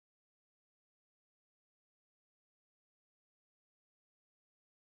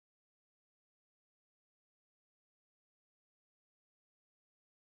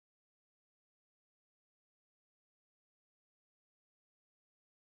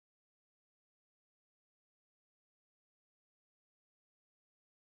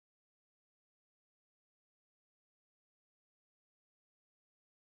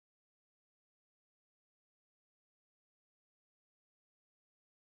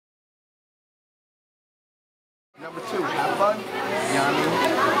Number 2, have fun. You know what I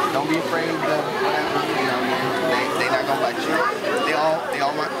mean? Don't be afraid to whatever. You know what I mean? They not gonna bite you. They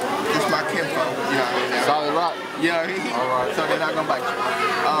all my, this my kinfolk. You know what I mean? Solid rock. You know what I mean? All right. So they're not gonna bite you.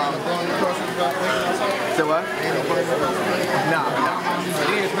 So what? Nah.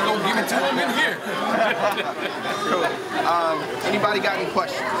 Yes, we're gonna give it to them in here. Cool. Anybody got any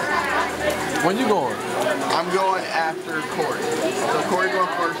questions? When you going? I'm going after Corey. So Corey going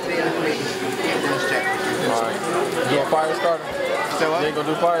first, then it's me, and then it's Jack. Alright. You a fire starter? So what? You ain't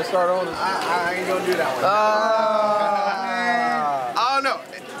gonna do fire starter on us? I ain't gonna do that one. I don't know.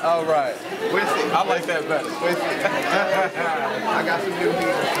 Alright. We'll see. I like that better. We'll see. I got some new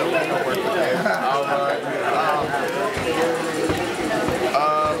heaters, so that's gonna work. Alright.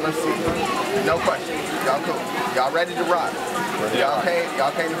 Let's see. No questions. Y'all cool. Y'all ready to rock? Y'all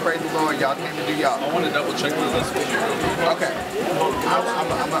came to praise the Lord. Y'all came to do y'all. I want to double check the list for you. Okay.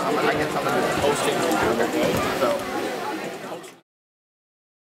 I guess I'm gonna do it. Okay. So.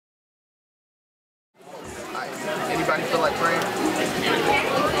 Anybody feel like praying?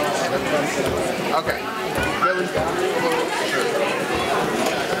 Okay. Billy?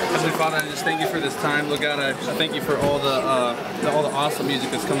 Heavenly Father, I just thank you for this time, Lord God. I thank you for all the awesome music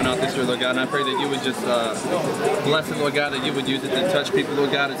that's coming out this year, Lord God. And I pray that you would just bless it, Lord God, that you would use it to touch people,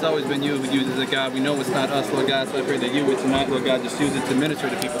 Lord God. It's always been you who uses it, God. We know it's not us, Lord God. So I pray that you would tonight, Lord God, just use it to minister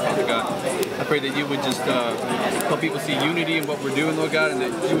to people, Father God. I pray that you would just help people see unity in what we're doing, Lord God, and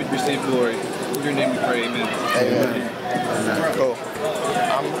that you would receive glory. In your name we pray, amen. Amen. Cool.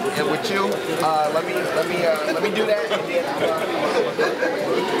 And with you, let me do that, and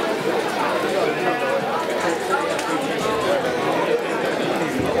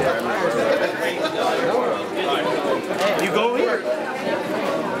then you go here.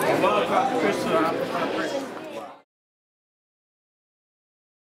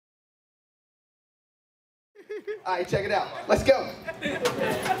 All right, check it out. Let's go.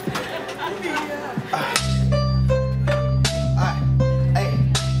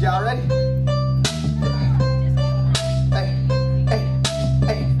 Y'all ready? Hey.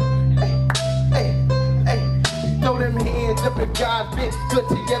 Throw them hands up if God's been good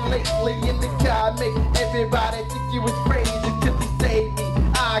to you lately. In the God make everybody think you was crazy till he saved me.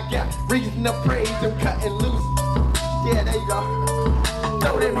 I got reason to praise him, cutting loose. Yeah, there you go.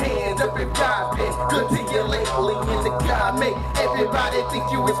 Throw them hands up if God's been good to you lately. In the God make everybody think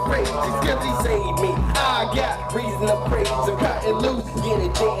you was crazy till he saved me. I got reason to praise him, cutting loose. Get it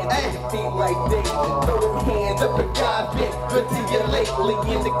dance, feet like David. Throw them hands up if God's been good to you lately.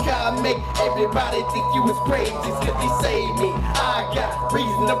 In the God make everybody think you was crazy till he saved me. I got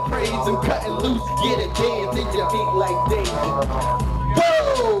reason to praise him, cutting loose. Get it dance, your feet like David.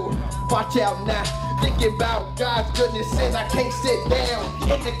 Whoa! Watch out now. Thinking about God's goodness and I can't sit down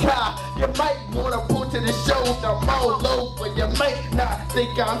in the car. You might want to pull to the shoulder, roll over. You might not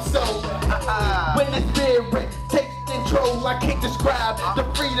think I'm sober. When the spirit takes control, I can't describe the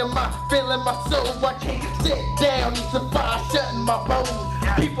freedom I feel in my soul. I can't sit down, it's a fire shutting my bones.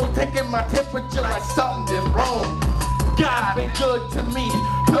 People taking my temperature like something is wrong. God's been good to me,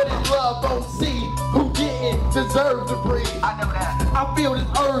 put his love on see who didn't deserve to breathe. I know that. I feel this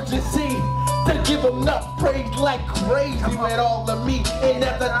urgency to give him enough praise like crazy with all of me. And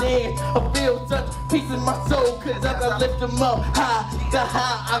as I dance, I feel such peace in my soul. Cause as I lift him up high, the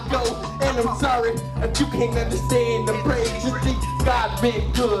high I go. And I'm sorry if you can't understand the praise. You see, God's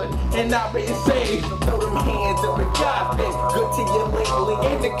been good and I've been saved. So throw them hands up and God's been good to you lately.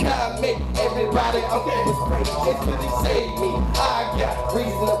 In the comment, everybody was praise until he saved me. I got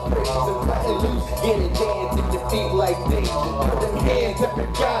reason to praise him, cutting loose. Get it dancing your feet like David. Throw them hands up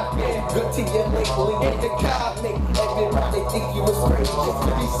and God's been good to you lately. In the comment, everybody think you was crazy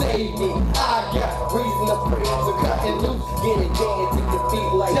till he saved me. I got reason to praise him, cutting loose. Get it dancing your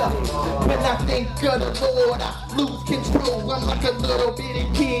feet like David. When I think of the Lord, I lose control. I'm like a little bitty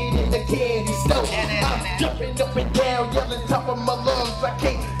kid in the candy store. I'm jumping up and down, yelling top of my lungs. I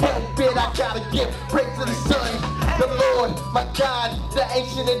can't help it, I gotta give praise to the sun. The Lord, my God, the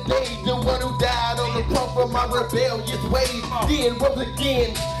ancient of days, the one who died on the cross for my rebellious ways. Then rose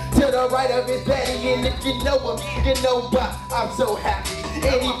again to the right of his daddy, and if you know him, you know why I'm so happy.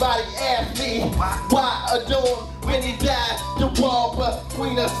 Anybody ask me why adore him when he died? The wall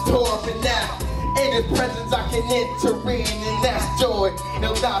between us tore up, and now in his presence I can enter in, and that's joy.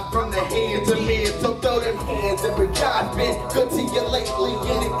 No, not from the hands of men. So throw them hands up, and God's been good to you lately.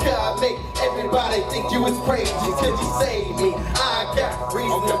 In the God make everybody think you was crazy till you saved me. I got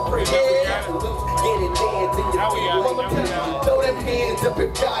reason to praise. Get it dancing, your feet like David. Throw them hands hands up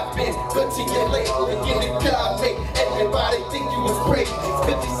if God's been good to you lately. In the God make everybody think you was crazy. It's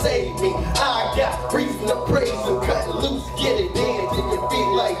good to save me. I got reason to praise him. Cut loose, get it in, get your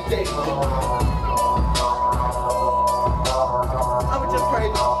feet like that. I'ma just pray.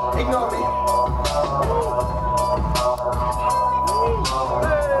 Ignore me.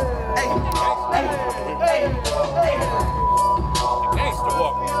 Hey. Gangsta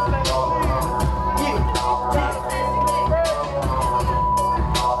walk.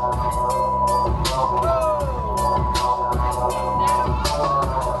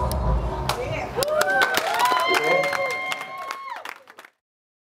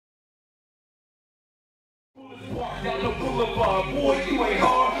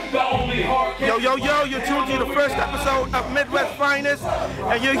 Yo, you're tuned to the first episode of Midwest Finest,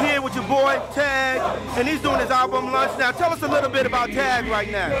 and you're here with your boy, T.A.G, and he's doing his album launch. Now, tell us a little bit about T.A.G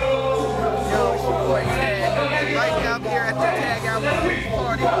right now. Yo, it's your boy, T.A.G. Right now, I'm here at the T.A.G Album Release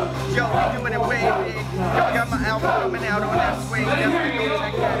Party. Yo, we're doing it way big. Yo, I got my album coming out on that swing. Definitely go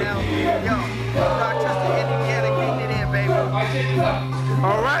check that out. Yo, Rochester, Indiana, getting it in, baby.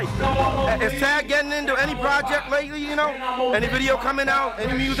 All right. Is T.A.G getting into any project lately, you know? Any video coming out?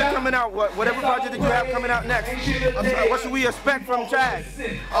 Any music coming out? Whatever project that you have coming out next? What should we expect from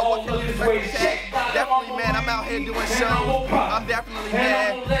T.A.G? What can you expect from T.A.G? Definitely, man, I'm out here doing shows. I'm definitely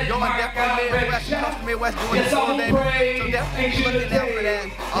mad. Going definitely Midwest, across the Midwest doing the tour, baby. So definitely be looking out for that.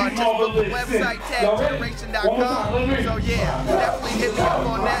 Just book the website, taggeneration.com. So yeah, definitely hit me up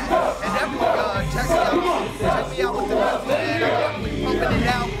on that. And definitely check me out with the music, man. I'm definitely pumping it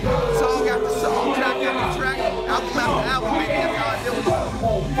out. Song after song, track after track, album after album, baby. That's how I do it.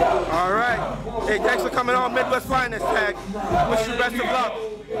 All right. Hey, thanks for coming on Midwest Finest, T.A.G. Wish you best of luck.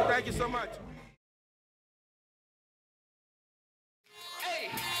 Thank you so much.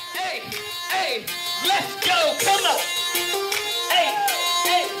 Hey, let's go, come on. Hey,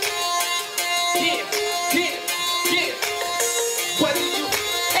 yeah. What do you,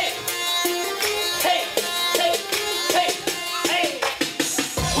 hey.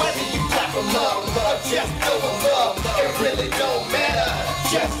 Whether you clap along or just go above, it really don't matter,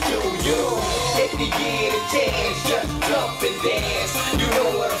 just do you. If you get a chance, just jump and dance. You know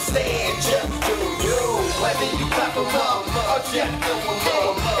what I'm saying, just do you. Whether you clap along or just go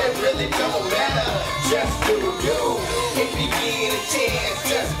above, it really don't matter, just do you. If you get a chance,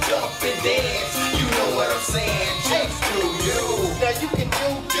 just jump and dance. You know what I'm saying, just do you. Now you can do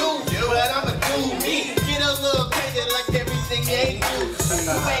you, but I'ma do me. Get a little crazy like everything ain't you. Say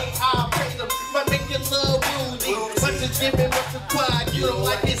I'll praise them, but make your love woozy. But to give it what's required, you don't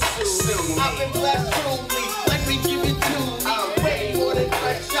like it soon. I've been blessed truly, like we give it to me. Wait for the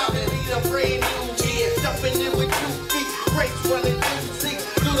fresh shop and be the brand new. Jumping in with 2 feet, brakes running 2 seats.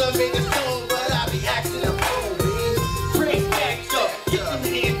 Do the biggest song, but I be acting a fool, man. Bring back up, get them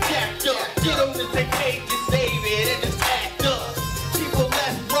hands jacked up. Get them to take page and save it and just act up. People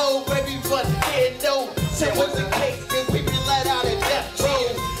let's roll, everyone here know. Say what's the case, then we be let out in death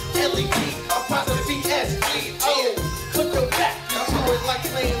row. LED, apostrophe SG, oh. Put your back into it like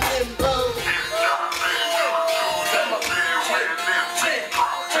playing limbo.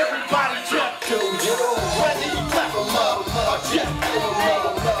 Everybody jump to you. Whether you clap them up or just do them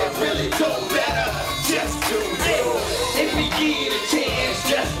up, it really don't matter, just do you. If you get a chance,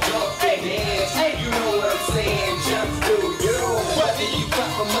 just jump and dance. Hey, you know what I'm saying, just do you. Whether you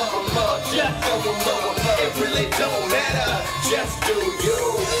clap them up or just do them up, it really don't matter, just do you.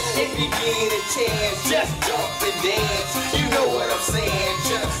 If you get a chance, just jump and dance. You know what I'm saying,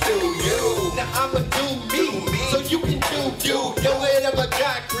 just do you. Now I'ma do me, so you can do you. Yo, whatever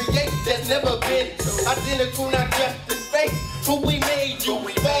God creates, that's never been identical, not just in face. But we made you,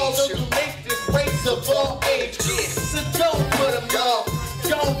 all those who make this race of all ages. So don't put them off,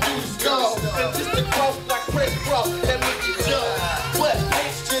 don't do the skull. And just a cross like crisscross, that make you jump. What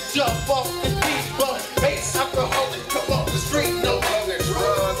makes you jump off the beach bump? Makes alcoholics come off the street, no longer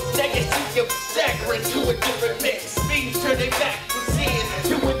drugs. They can see you staggering to a different mix. Speed turn their backwards in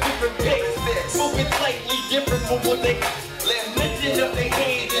to a different mix. Moving slightly different from what they lifting up their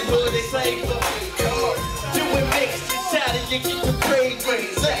hands and what they say for me. Doing mix inside and you get the praise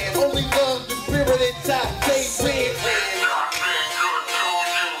raise. Only love the spirit inside, they win.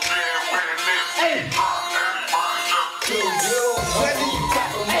 Hey, do you? Whether you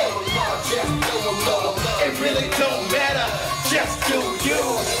clap them up or just do them up, it really don't matter, just do you.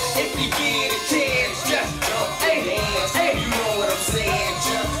 If you get a chance, just jump and dance. Hey, you know what I'm saying,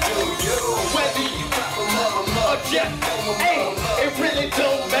 just do you. Whether you clap them up or just do them up, it really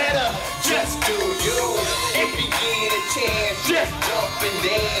don't matter, just do you. If you get a chance, just jump and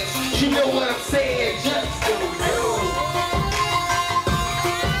dance.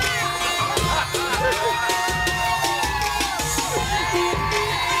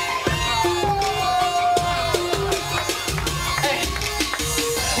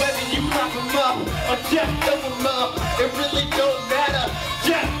 just open up. It really don't matter.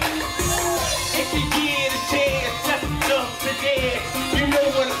 Just if you get a chance, just jump to dance. You know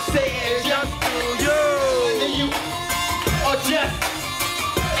what I'm saying? Just do you. Or just,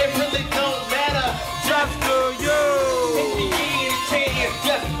 it really don't matter. Just do you. If you get a chance,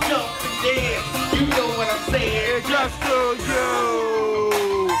 just jump to dance. You know what I'm saying? Just do you.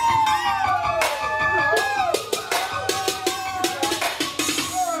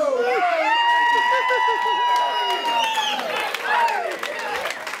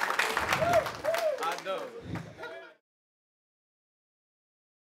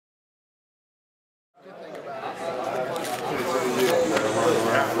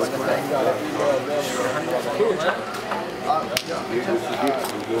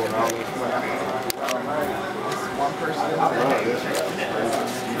 One person.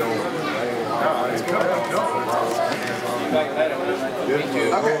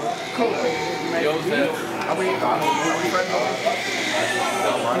 Okay, cool. Are we friends?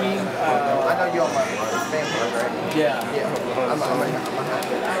 I know you're on my fan page, right? Yeah. Yeah. I'm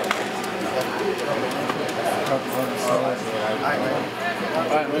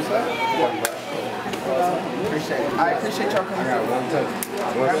Alright, what's that? Appreciate it. I appreciate y'all coming. I got one touch.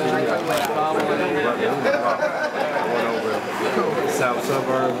 Cool. South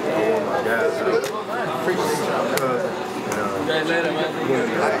suburb. Oh my God. Appreciate y'all. Guys later,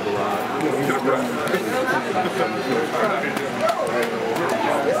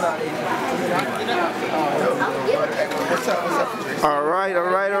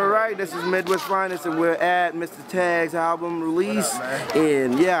 All right. This is Midwest Finest, and we're at Mr. T.A.G's album release.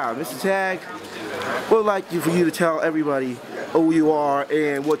 And yeah, Mr. T.A.G, we'd like for you to tell everybody who you are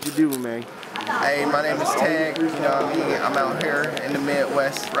and what you do, man. Hey, my name is T.A.G, you know what I mean? I'm out here in the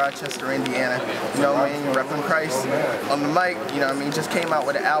Midwest, Rochester, Indiana, you know what I mean? Repping Christ on the mic, you know what I mean? Just came out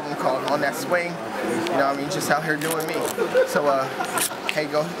with an album called On That Swing, you know what I mean? Just out here doing me. So, hey,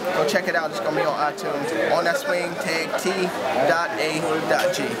 go check it out. It's going to be on iTunes. On That Swing, T.A.G.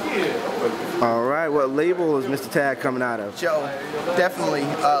 All right, what label is Mr. T.A.G coming out of? Joe, definitely.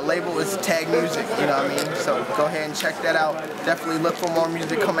 Label is T.A.G Music, you know what I mean? So go ahead and check that out. Definitely look for more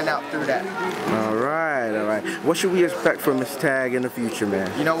music coming out through that. All right. What should we expect from Mr. T.A.G in the future, man?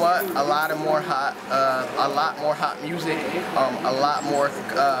 You know what? A lot more hot music. A lot more.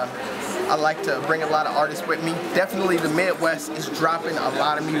 I like to bring a lot of artists with me. Definitely the Midwest is dropping a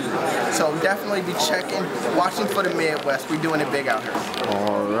lot of music. So definitely be watching for the Midwest. We're doing it big out here.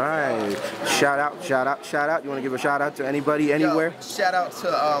 All right. Shout out. You want to give a shout out to anybody, anywhere? Yo, shout out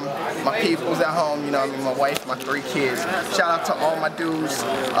to my peoples at home, you know what I mean, my wife, my 3 kids. Shout out to all my dudes,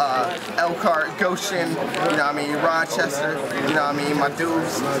 Elkhart, Goshen, you know what I mean, Rochester, you know what I mean, my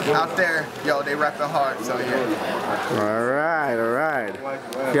dudes out there, yo, they rapping hard, so yeah. All right.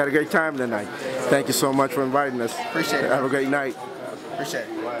 You had a great time tonight. Thank you so much for inviting us. Appreciate it. Have a great night. Appreciate it.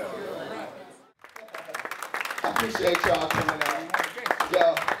 I appreciate y'all coming out.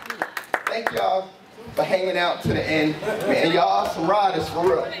 Yo, thank y'all for hanging out to the end. Man, y'all some riders for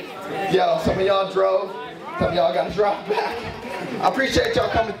real. Yo, some of y'all drove, some of y'all got to drive back. I appreciate y'all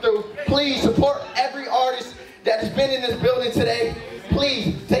coming through. Please support every artist that has been in this building today.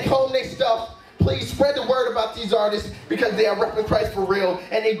 Please take home their stuff. Please spread the word about these artists because they are repping Christ for real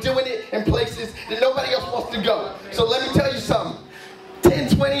and they doing it in places that nobody else wants to go. So let me tell you something.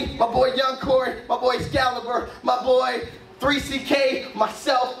 1020, my boy Young Corey, my boy Excalibur, my boy 3CK,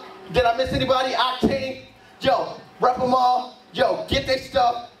 myself. Did I miss anybody? Octane. Yo, rep them all. Yo, get their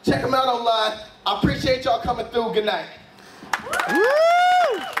stuff. Check them out online. I appreciate y'all coming through. Good night. Woo!